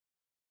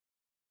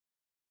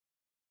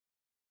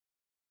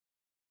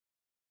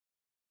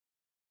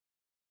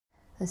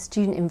The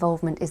student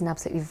involvement is an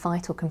absolutely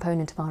vital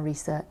component of our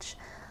research,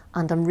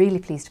 and I'm really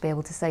pleased to be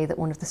able to say that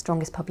one of the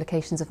strongest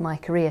publications of my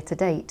career to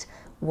date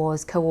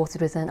was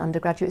co-authored with an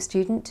undergraduate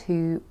student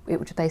it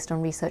was based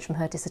on research from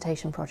her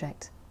dissertation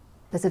project.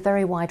 There's a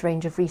very wide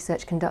range of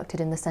research conducted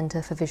in the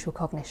Centre for Visual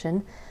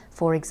Cognition.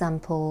 For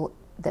example,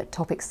 the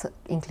topics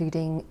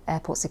including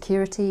airport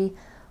security,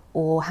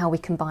 or how we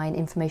combine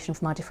information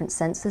from our different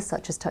senses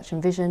such as touch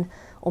and vision,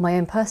 or my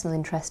own personal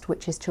interest,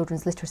 which is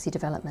children's literacy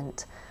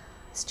development.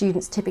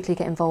 Students typically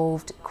get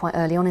involved quite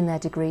early on in their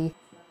degree,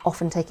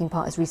 often taking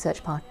part as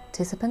research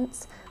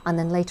participants, and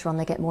then later on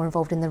they get more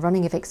involved in the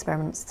running of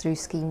experiments through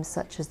schemes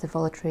such as the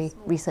Voluntary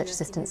Research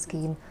Assistance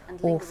Scheme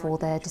or for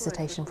their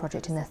dissertation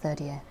project in their third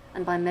year.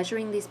 And by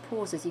measuring these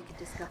pauses you could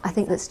discover... I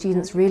think that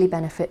students really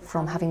benefit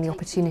from having the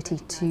opportunity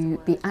to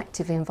be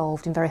actively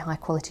involved in very high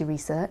quality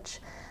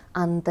research,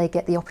 and they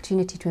get the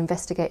opportunity to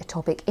investigate a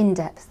topic in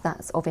depth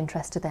that's of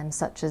interest to them,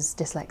 such as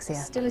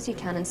dyslexia. Still as you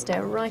can and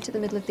stare right at the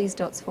middle of these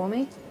dots for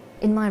me.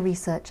 In my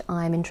research,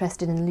 I'm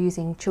interested in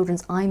using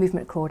children's eye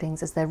movement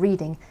recordings as they're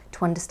reading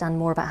to understand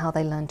more about how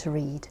they learn to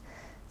read.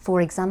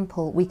 For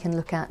example, we can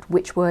look at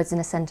which words in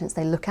a sentence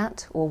they look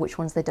at or which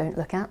ones they don't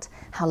look at,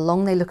 how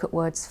long they look at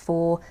words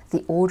for,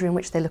 the order in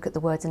which they look at the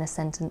words in a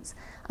sentence.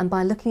 And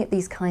by looking at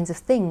these kinds of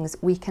things,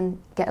 we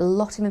can get a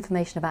lot of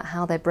information about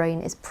how their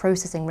brain is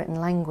processing written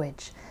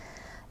language.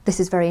 This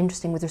is very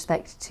interesting with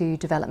respect to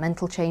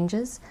developmental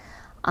changes.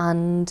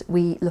 And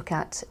we look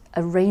at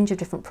a range of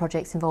different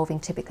projects involving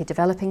typically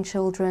developing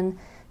children,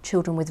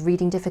 children with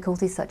reading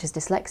difficulties such as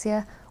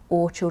dyslexia,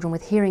 or children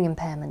with hearing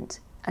impairment.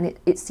 And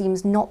it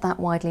seems not that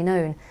widely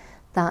known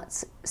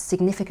that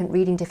significant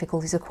reading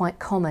difficulties are quite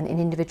common in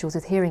individuals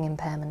with hearing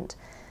impairment.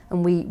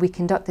 And we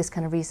conduct this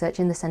kind of research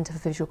in the Centre for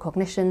Visual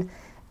Cognition,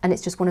 and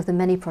it's just one of the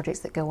many projects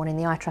that go on in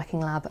the eye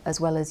tracking lab,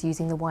 as well as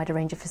using the wider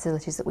range of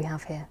facilities that we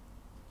have here.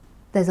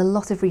 There's a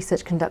lot of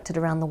research conducted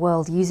around the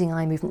world using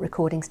eye movement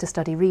recordings to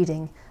study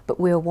reading, but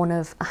we're one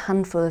of a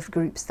handful of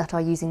groups that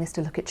are using this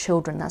to look at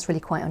children. That's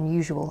really quite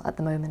unusual at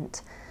the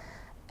moment.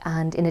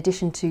 And in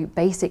addition to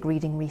basic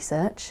reading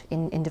research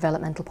in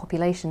developmental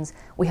populations,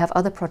 we have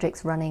other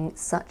projects running,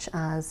 such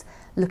as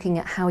looking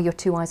at how your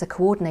two eyes are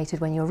coordinated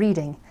when you're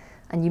reading.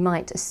 And you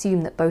might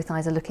assume that both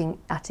eyes are looking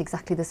at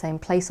exactly the same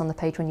place on the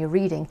page when you're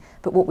reading,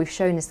 but what we've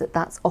shown is that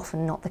that's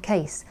often not the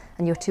case,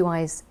 and your two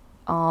eyes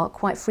are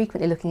quite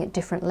frequently looking at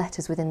different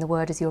letters within the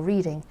word as you're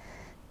reading.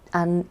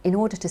 And in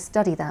order to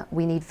study that,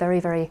 we need very,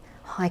 very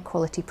high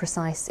quality,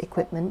 precise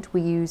equipment.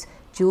 We use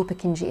dual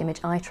Purkinje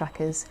image eye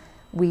trackers,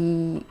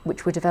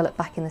 which were developed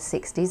back in the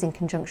 60s in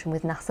conjunction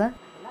with NASA.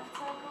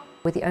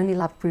 We're the only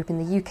lab group in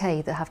the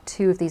UK that have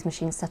two of these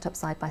machines set up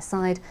side by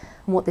side,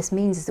 and what this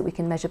means is that we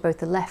can measure both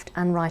the left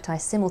and right eye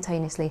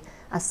simultaneously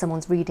as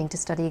someone's reading to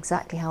study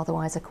exactly how the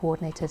eyes are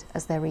coordinated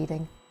as they're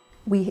reading.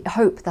 We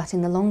hope that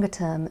in the longer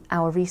term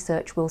our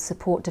research will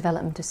support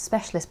development of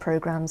specialist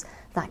programmes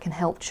that can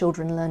help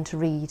children learn to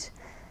read,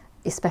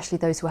 especially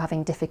those who are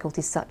having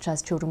difficulties such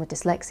as children with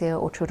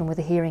dyslexia or children with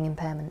a hearing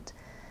impairment.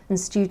 And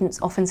students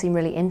often seem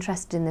really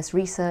interested in this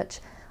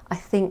research. I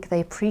think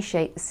they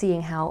appreciate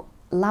seeing how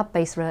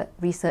lab-based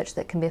research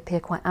that can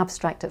appear quite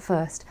abstract at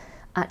first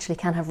actually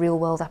can have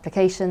real-world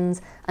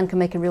applications and can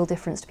make a real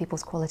difference to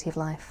people's quality of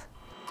life.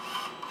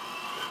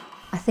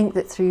 I think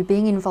that through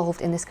being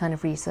involved in this kind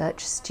of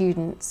research,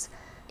 students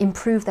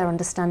improve their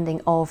understanding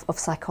of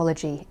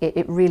psychology.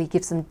 It really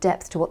gives them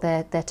depth to what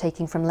they're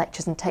taking from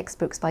lectures and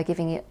textbooks by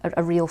giving it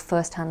a real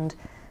first-hand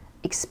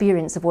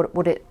experience of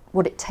what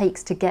it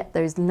takes to get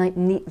those neat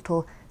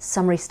little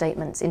summary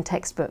statements in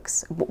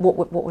textbooks,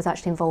 what was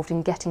actually involved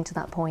in getting to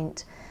that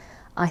point.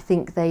 I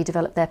think they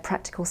develop their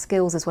practical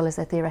skills as well as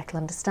their theoretical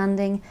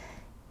understanding.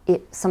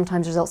 It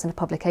sometimes results in a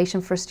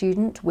publication for a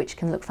student, which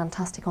can look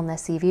fantastic on their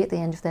CV at the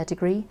end of their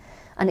degree,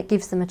 and it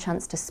gives them a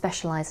chance to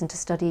specialise and to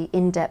study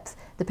in depth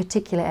the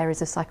particular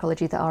areas of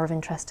psychology that are of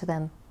interest to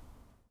them.